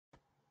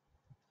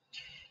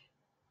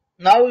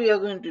Now we are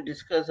going to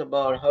discuss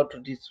about how to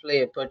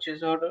display a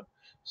purchase order.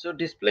 So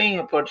displaying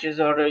a purchase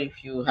order,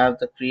 if you have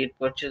the create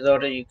purchase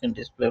order, you can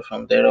display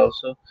from there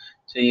also.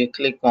 So you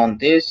click on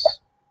this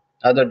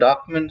other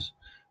documents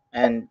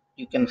and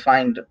you can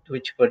find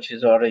which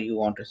purchase order you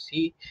want to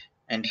see.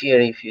 And here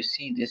if you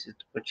see, this is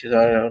the purchase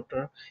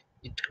order,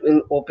 it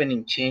will open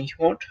in change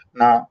mode.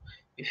 Now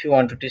if you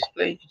want to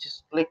display, you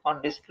just click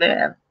on display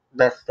and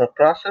that's the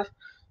process.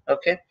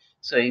 Okay,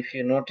 so if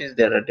you notice,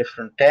 there are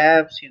different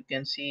tabs. You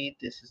can see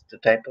this is the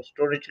type of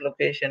storage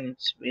location,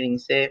 it's being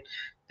saved.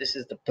 This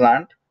is the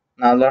plant.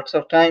 Now lots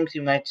of times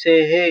you might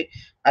say, hey,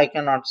 I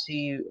cannot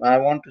see, I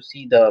want to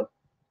see the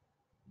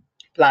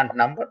plant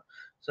number.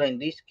 So in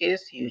this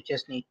case, you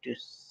just need to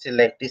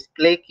select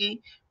display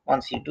key.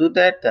 Once you do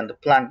that, then the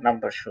plant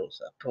number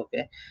shows up.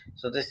 Okay,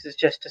 so this is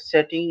just a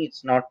setting.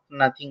 It's not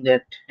nothing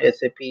that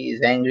SAP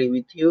is angry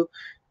with you.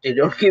 They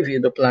don't give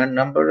you the plant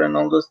number and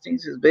all those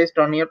things. Is based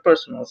on your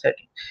personal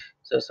setting.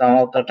 So some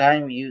of the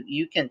time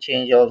you can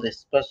change all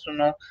this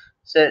personal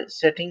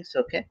settings.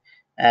 Okay,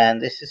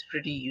 and this is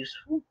pretty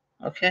useful.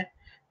 Okay,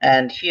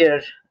 and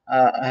here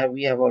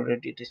we have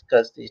already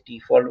discussed these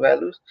default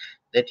values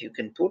that you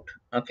can put.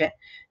 Okay,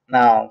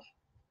 now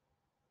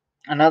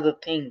another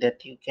thing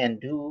that you can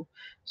do,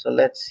 so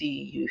let's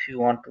see, if you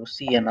want to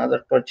see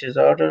another purchase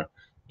order,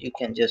 you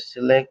can just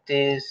select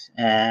this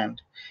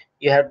and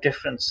you have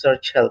different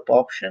search help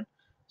option.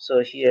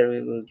 So here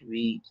we will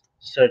be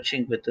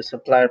searching with the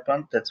supplier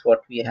pump, that's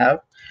what we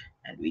have,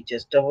 and we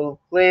just double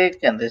click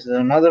and this is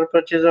another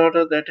purchase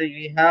order that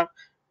we have.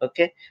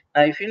 Okay,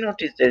 now if you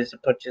notice, there is a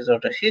purchase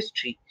order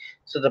history.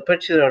 So the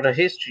purchase order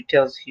history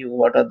tells you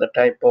what are the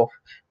type of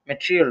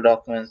material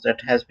documents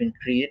that has been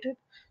created.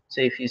 So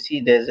if you see,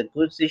 there's a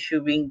goods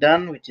issue being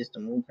done, which is the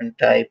movement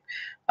type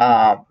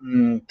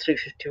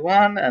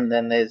 351, and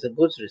then there's a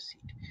goods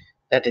receipt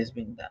that is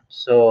being done.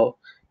 So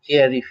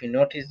here if you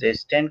notice,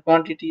 there's 10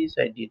 quantities.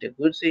 I did a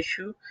goods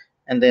issue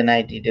and then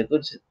I did a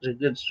goods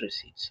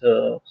receipt.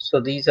 So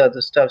these are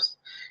the stuffs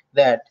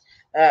that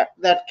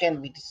that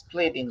can be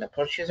displayed in the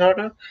purchase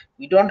order.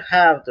 We don't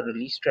have the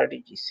release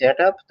strategy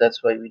set up,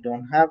 that's why we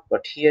don't have,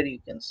 but here you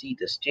can see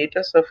the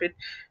status of it.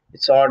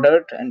 It's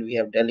ordered and we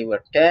have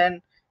delivered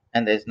 10,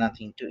 and there's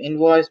nothing to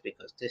invoice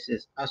because this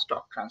is a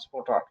stock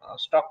transport order. A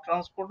stock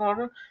transport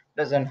order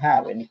doesn't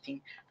have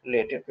anything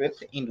related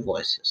with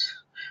invoices.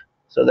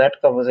 So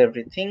that covers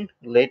everything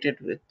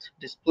related with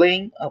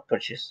displaying a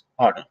purchase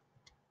order.